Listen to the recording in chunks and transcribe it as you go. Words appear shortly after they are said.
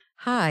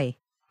Hi,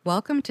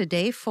 welcome to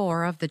Day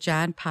 4 of the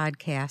John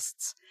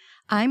Podcasts.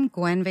 I'm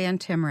Gwen Van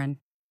Timmeren.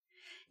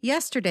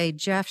 Yesterday,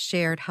 Jeff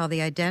shared how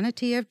the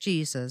identity of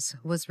Jesus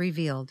was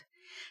revealed.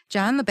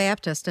 John the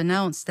Baptist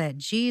announced that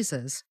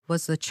Jesus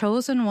was the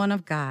chosen one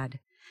of God,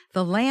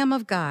 the Lamb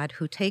of God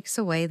who takes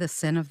away the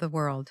sin of the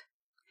world.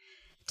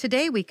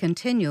 Today we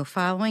continue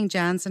following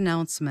John's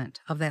announcement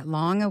of that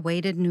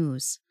long-awaited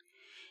news.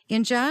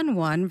 In John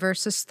 1,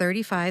 verses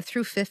 35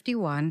 through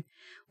 51,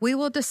 we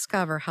will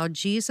discover how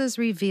Jesus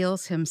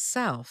reveals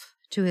himself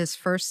to his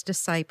first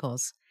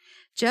disciples,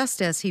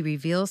 just as he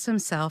reveals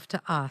himself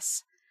to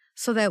us,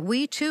 so that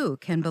we too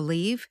can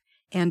believe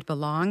and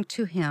belong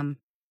to him.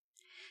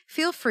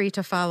 Feel free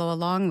to follow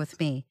along with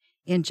me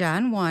in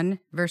John 1,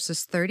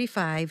 verses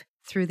 35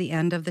 through the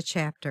end of the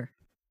chapter.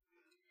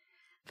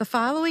 The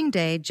following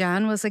day,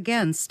 John was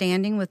again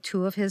standing with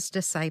two of his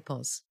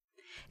disciples.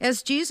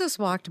 As Jesus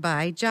walked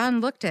by,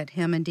 John looked at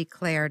him and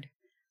declared,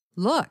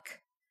 "Look,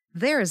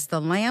 there is the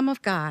Lamb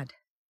of God."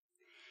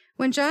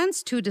 When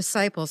John's two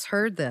disciples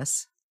heard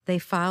this, they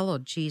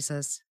followed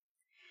Jesus.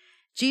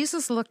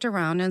 Jesus looked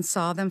around and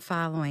saw them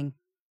following.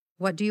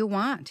 "What do you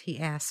want?" he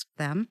asked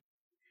them.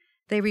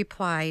 They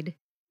replied,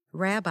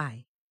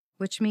 "Rabbi,"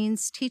 which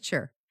means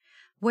teacher.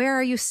 "Where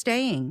are you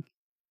staying?"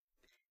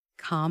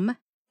 "Come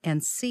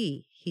and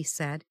see," he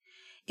said.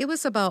 It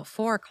was about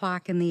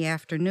 4:00 in the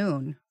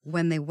afternoon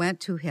when they went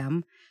to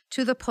him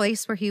to the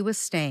place where he was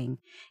staying,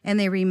 and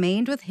they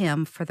remained with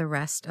him for the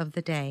rest of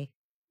the day.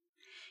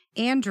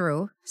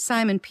 Andrew,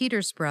 Simon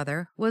Peter's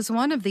brother, was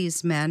one of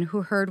these men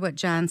who heard what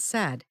John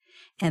said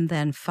and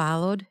then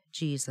followed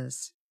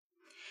Jesus.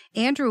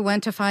 Andrew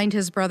went to find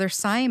his brother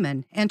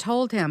Simon and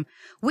told him,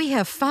 "We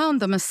have found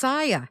the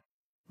Messiah,"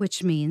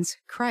 which means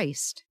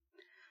Christ.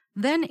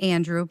 Then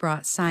Andrew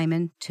brought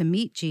Simon to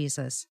meet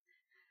Jesus.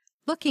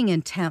 Looking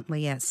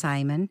intently at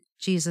Simon,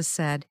 Jesus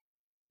said,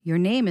 "Your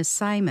name is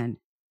Simon,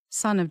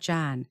 son of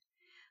John,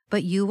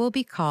 but you will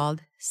be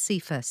called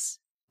Cephas,"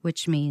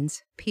 which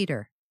means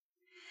Peter.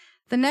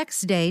 The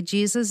next day,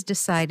 Jesus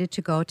decided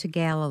to go to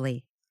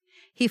Galilee.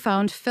 He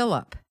found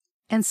Philip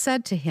and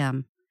said to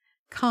him,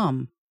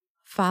 "Come,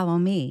 follow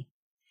me."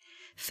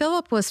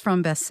 Philip was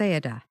from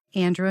Bethsaida,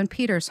 Andrew and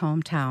Peter's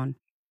hometown.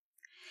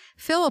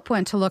 Philip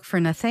went to look for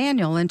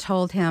Nathanael and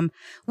told him,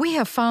 "We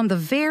have found the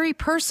very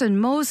person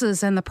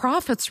Moses and the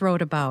prophets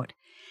wrote about.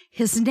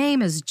 His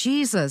name is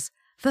Jesus,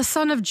 the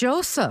son of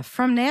Joseph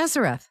from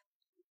Nazareth."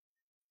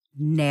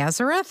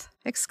 "Nazareth?"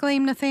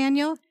 exclaimed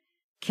Nathanael.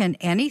 "Can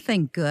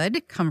anything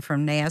good come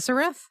from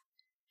Nazareth?"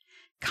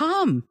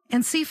 "Come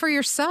and see for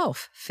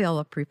yourself,"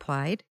 Philip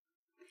replied.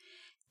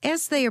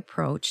 As they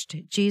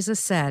approached, Jesus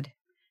said,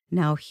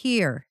 "Now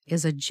here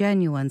is a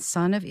genuine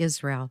son of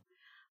Israel,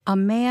 a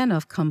man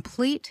of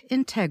complete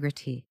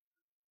integrity."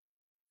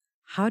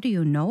 "How do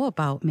you know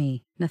about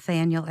me?"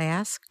 Nathanael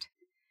asked.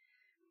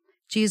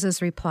 Jesus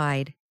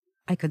replied,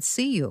 "I could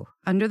see you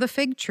under the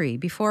fig tree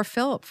before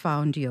Philip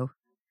found you."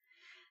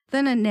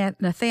 Then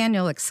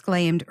Nathanael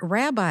exclaimed,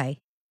 "Rabbi,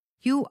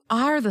 you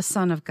are the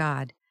Son of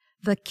God,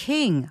 the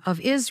King of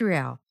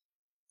Israel."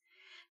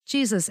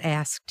 Jesus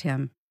asked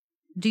him,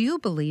 "Do you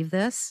believe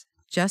this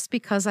just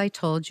because I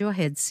told you I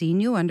had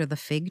seen you under the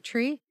fig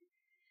tree?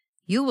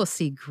 You will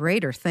see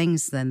greater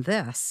things than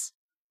this."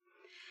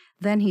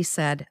 Then he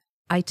said,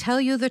 "I tell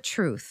you the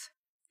truth.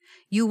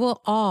 You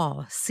will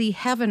all see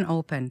heaven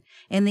open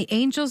and the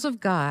angels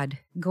of God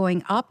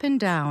going up and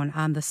down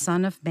on the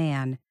Son of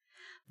Man,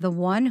 the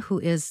one who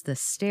is the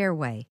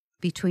stairway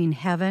between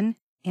heaven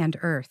and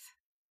earth."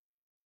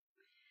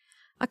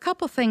 A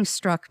couple things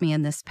struck me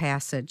in this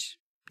passage.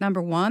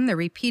 Number one, the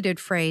repeated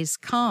phrase,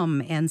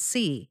 "Come and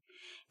see,"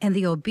 and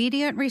the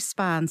obedient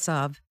response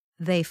of,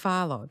 "They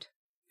followed."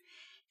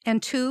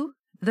 And two,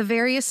 the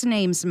various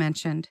names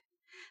mentioned,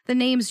 the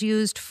names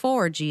used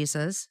for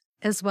Jesus,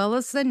 as well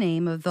as the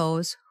name of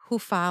those who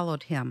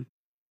followed him.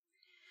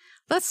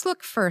 Let's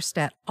look first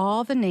at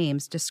all the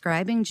names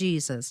describing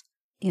Jesus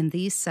in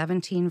these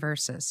 17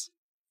 verses.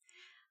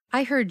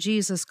 I heard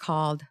Jesus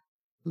called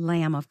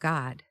Lamb of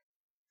God,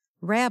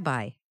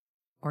 Rabbi,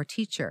 or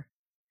teacher,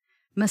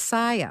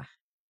 Messiah,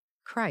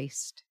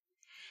 Christ.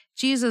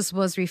 Jesus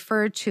was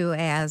referred to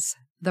as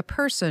the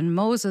person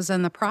Moses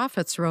and the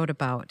prophets wrote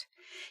about.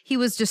 He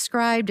was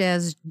described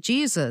as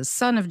Jesus,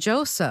 son of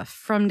Joseph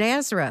from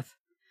Nazareth.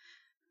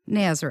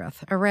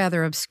 Nazareth, a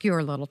rather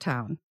obscure little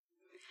town.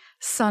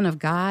 Son of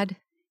God,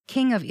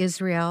 King of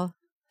Israel,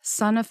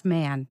 Son of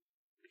Man.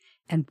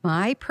 And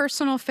my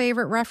personal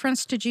favorite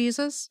reference to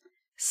Jesus?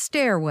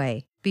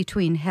 Stairway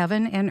between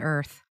heaven and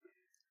earth.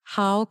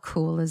 How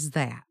cool is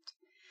that?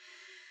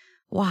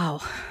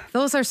 Wow,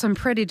 those are some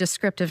pretty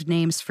descriptive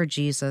names for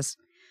Jesus.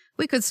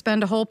 We could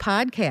spend a whole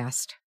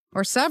podcast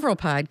or several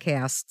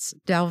podcasts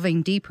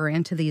delving deeper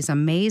into these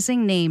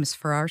amazing names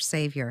for our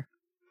Savior.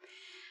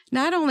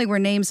 Not only were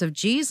names of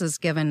Jesus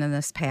given in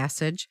this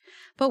passage,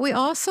 but we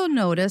also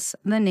notice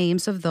the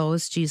names of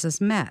those Jesus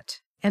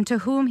met and to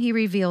whom he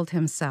revealed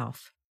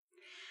himself.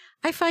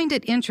 I find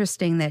it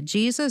interesting that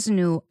Jesus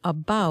knew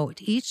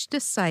about each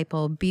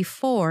disciple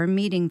before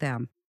meeting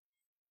them,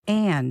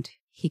 and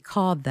he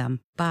called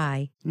them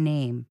by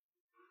name.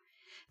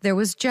 There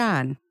was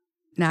John,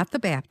 not the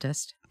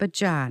Baptist, but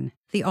John,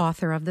 the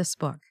author of this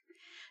book.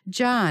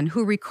 John,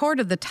 who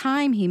recorded the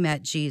time he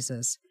met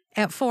Jesus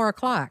at 4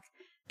 o'clock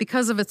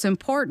because of its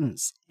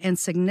importance and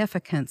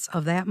significance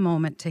of that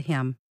moment to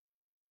him.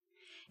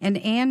 And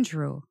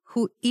Andrew,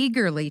 who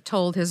eagerly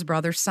told his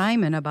brother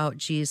Simon about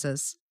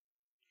Jesus.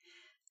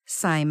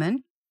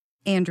 Simon,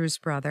 Andrew's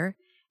brother,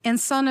 and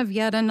son of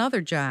yet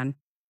another John.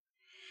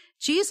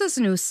 Jesus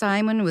knew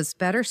Simon was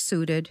better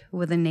suited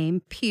with the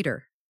name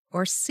Peter,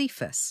 or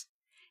Cephas,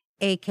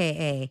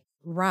 a.k.a.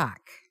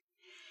 rock,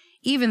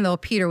 even though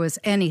Peter was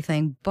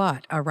anything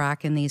but a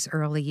rock in these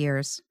early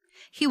years.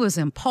 He was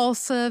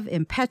impulsive,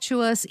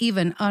 impetuous,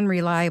 even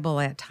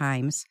unreliable at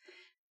times.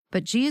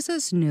 But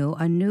Jesus knew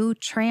a new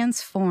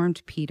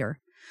transformed Peter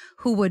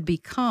who would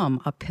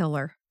become a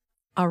pillar,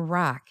 a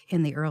rock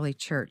in the early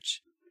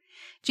church.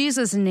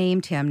 Jesus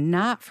named him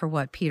not for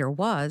what Peter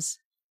was,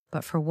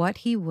 but for what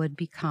he would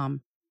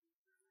become.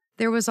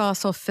 There was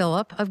also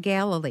Philip of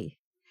Galilee.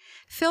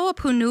 Philip,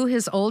 who knew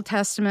his Old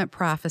Testament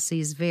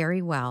prophecies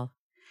very well.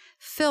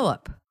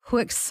 Philip, who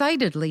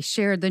excitedly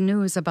shared the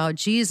news about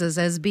Jesus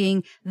as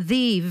being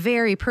the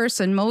very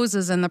person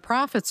Moses and the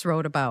prophets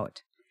wrote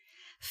about.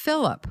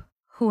 Philip,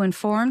 who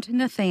informed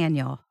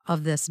Nathanael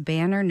of this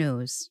banner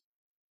news.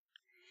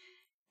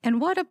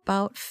 And what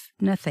about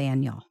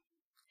Nathanael?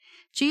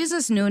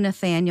 Jesus knew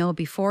Nathanael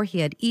before he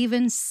had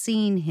even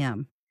seen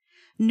him,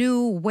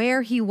 knew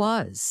where he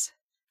was,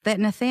 that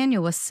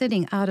Nathanael was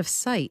sitting out of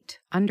sight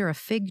under a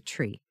fig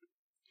tree.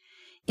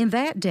 In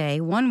that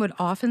day, one would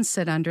often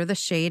sit under the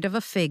shade of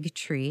a fig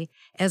tree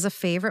as a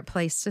favorite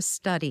place to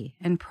study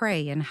and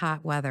pray in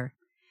hot weather.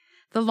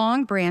 The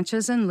long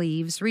branches and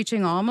leaves,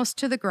 reaching almost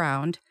to the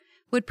ground,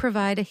 would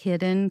provide a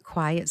hidden,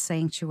 quiet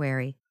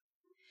sanctuary.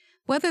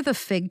 Whether the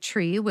fig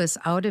tree was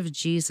out of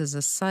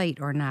Jesus' sight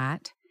or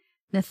not,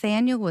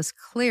 Nathanael was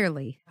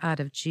clearly out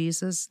of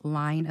Jesus'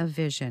 line of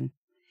vision.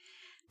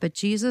 But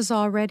Jesus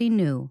already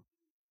knew.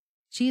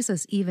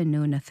 Jesus even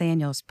knew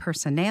Nathanael's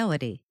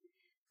personality,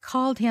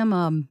 called him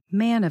a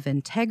man of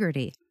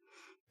integrity.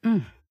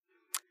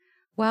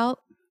 Well,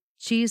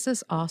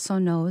 Jesus also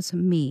knows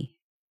me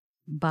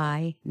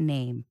by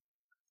name.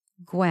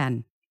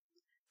 Gwen,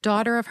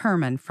 daughter of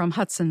Herman from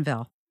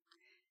Hudsonville.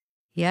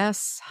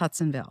 Yes,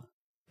 Hudsonville,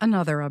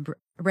 another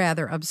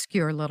rather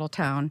obscure little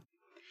town.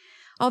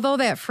 Although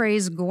that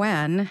phrase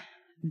Gwen,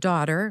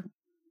 daughter,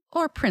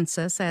 or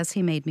princess as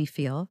he made me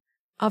feel,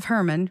 of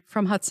Herman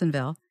from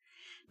Hudsonville,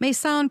 may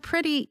sound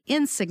pretty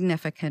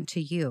insignificant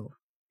to you.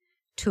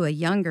 To a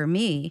younger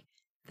me,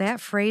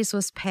 that phrase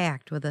was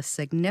packed with a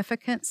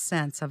significant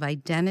sense of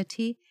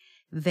identity,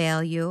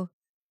 value,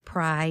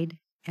 pride,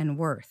 and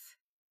worth.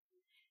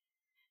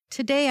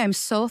 Today, I'm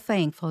so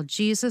thankful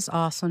Jesus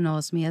also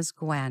knows me as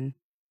Gwen,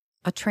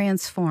 a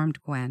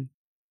transformed Gwen,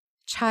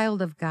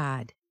 child of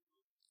God,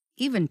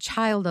 even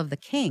child of the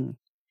King.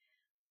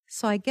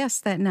 So I guess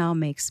that now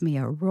makes me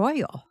a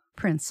royal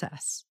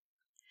princess.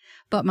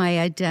 But my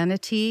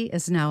identity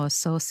is now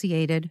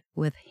associated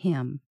with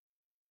him.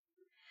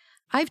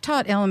 I've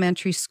taught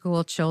elementary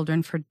school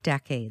children for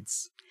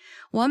decades.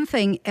 One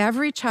thing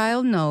every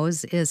child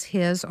knows is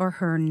his or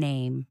her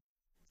name.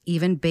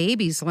 Even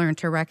babies learn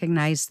to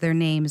recognize their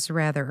names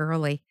rather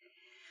early.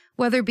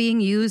 Whether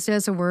being used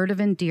as a word of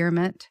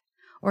endearment,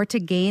 or to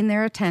gain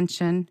their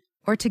attention,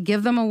 or to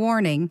give them a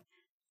warning,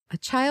 a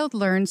child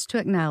learns to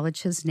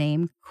acknowledge his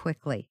name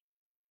quickly.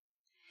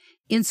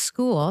 In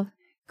school,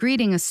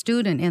 greeting a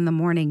student in the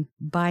morning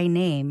by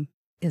name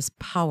is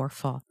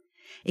powerful.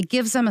 It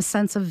gives them a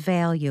sense of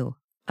value,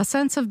 a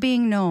sense of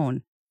being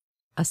known,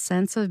 a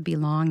sense of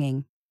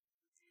belonging.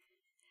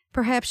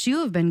 Perhaps you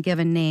have been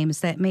given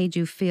names that made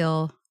you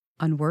feel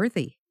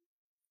unworthy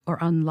or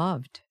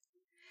unloved.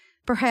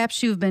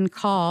 Perhaps you've been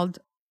called,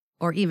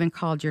 or even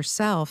called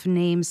yourself,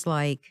 names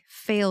like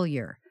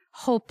failure,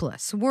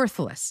 hopeless,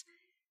 worthless,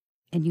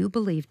 and you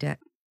believed it.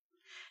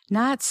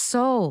 Not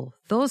so.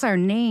 Those are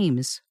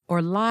names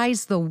or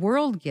lies the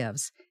world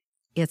gives.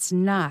 It's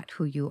not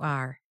who you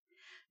are.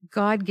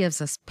 God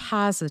gives us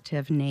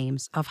positive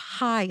names of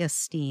high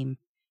esteem,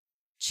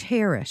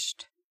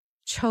 cherished,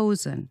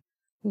 chosen,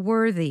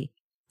 worthy,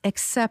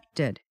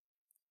 accepted,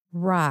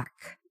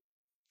 rock,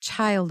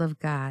 child of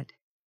God.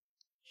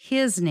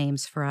 His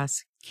names for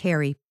us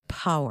carry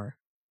power.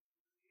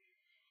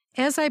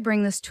 As I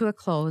bring this to a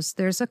close,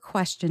 there's a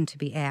question to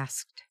be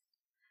asked.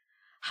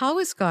 How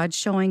is God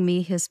showing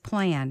me his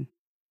plan?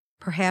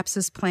 Perhaps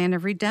his plan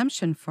of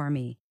redemption for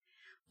me?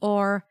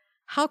 Or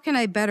how can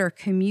I better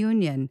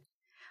communion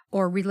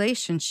or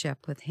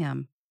relationship with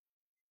him?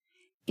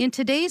 In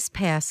today's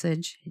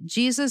passage,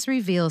 Jesus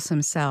reveals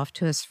himself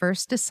to his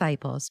first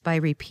disciples by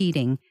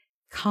repeating,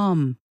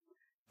 "Come,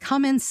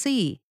 come and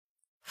see,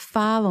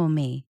 follow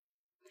me."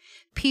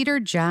 Peter,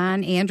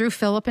 John, Andrew,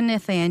 Philip, and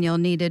Nathanael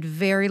needed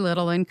very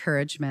little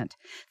encouragement.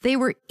 They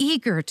were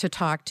eager to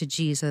talk to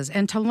Jesus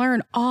and to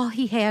learn all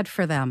he had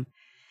for them.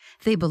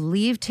 They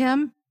believed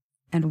him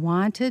and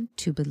wanted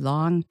to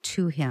belong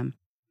to him.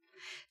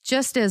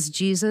 Just as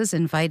Jesus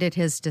invited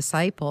his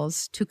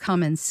disciples to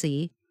come and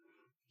see,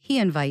 he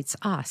invites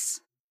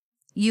us,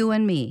 you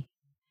and me,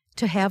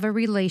 to have a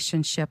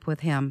relationship with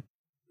him.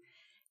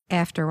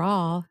 After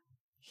all,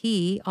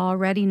 he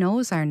already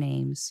knows our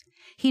names.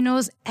 He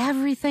knows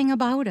everything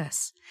about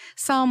us.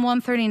 Psalm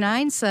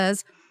 139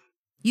 says,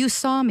 "You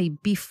saw me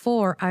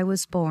before I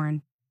was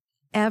born.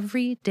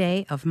 Every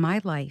day of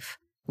my life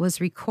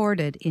was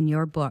recorded in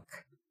your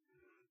book.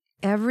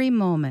 Every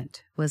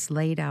moment was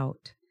laid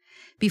out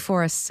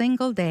before a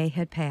single day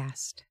had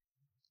passed.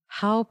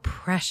 How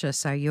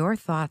precious are your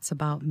thoughts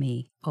about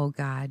me, O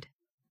God."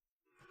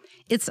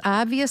 It's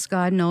obvious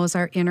God knows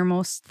our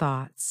innermost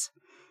thoughts,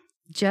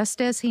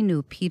 just as he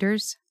knew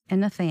Peter's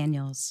and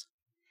Nathaniel's.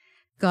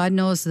 God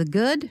knows the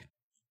good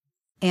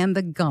and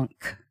the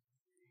gunk.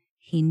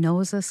 He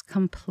knows us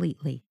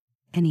completely,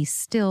 and he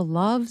still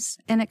loves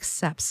and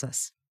accepts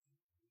us.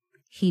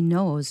 He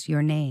knows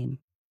your name.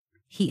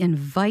 He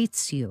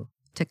invites you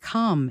to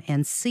come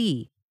and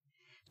see,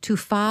 to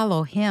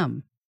follow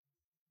him.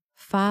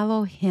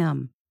 Follow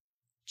him,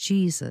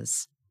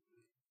 Jesus.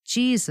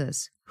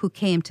 Jesus, who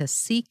came to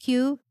seek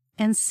you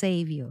and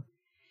save you.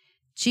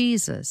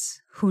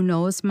 Jesus, who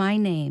knows my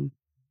name.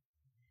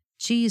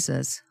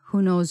 Jesus,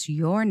 who knows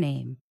your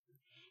name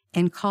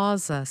and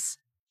calls us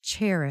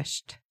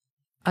cherished,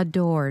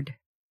 adored,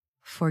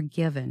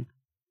 forgiven.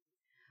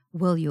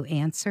 Will you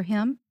answer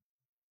him?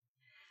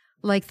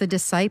 Like the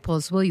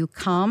disciples, will you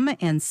come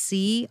and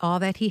see all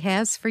that he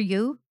has for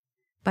you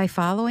by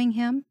following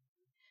him,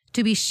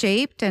 to be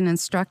shaped and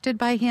instructed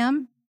by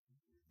him,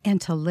 and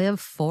to live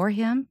for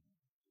him?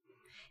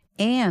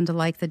 And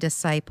like the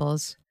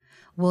disciples,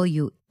 will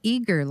you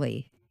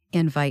eagerly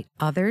invite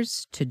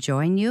others to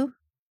join you?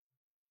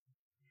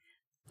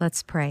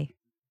 Let's pray.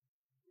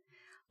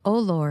 O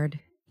Lord,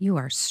 you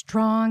are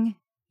strong,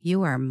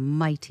 you are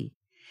mighty,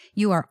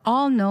 you are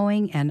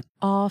all-knowing and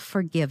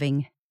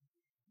all-forgiving.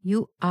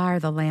 You are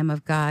the Lamb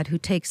of God who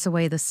takes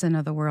away the sin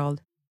of the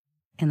world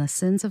and the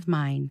sins of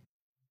mine.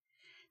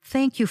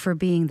 Thank you for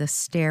being the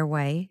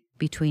stairway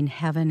between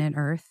heaven and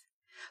earth,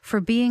 for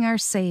being our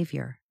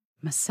Savior,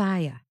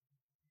 Messiah.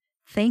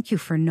 Thank you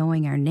for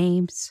knowing our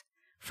names,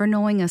 for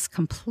knowing us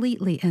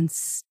completely and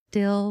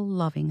still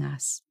loving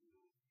us.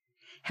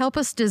 Help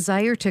us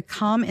desire to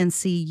come and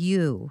see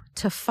you,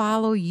 to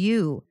follow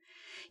you.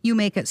 You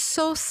make it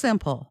so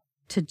simple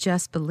to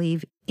just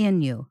believe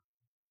in you,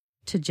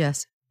 to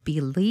just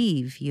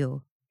believe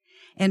you,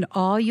 and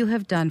all you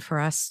have done for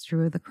us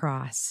through the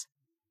cross.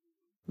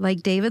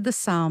 Like David the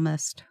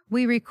psalmist,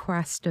 we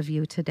request of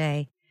you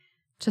today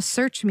to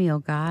search me, O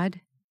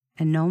God,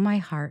 and know my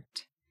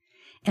heart,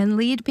 and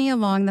lead me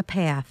along the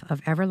path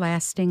of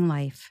everlasting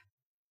life.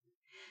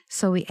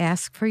 So we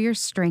ask for your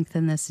strength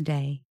in this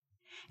day,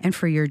 and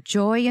for your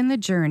joy in the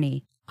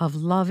journey of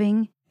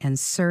loving and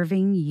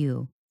serving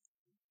you.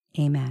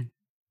 Amen.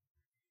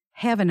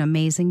 Have an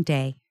amazing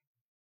day.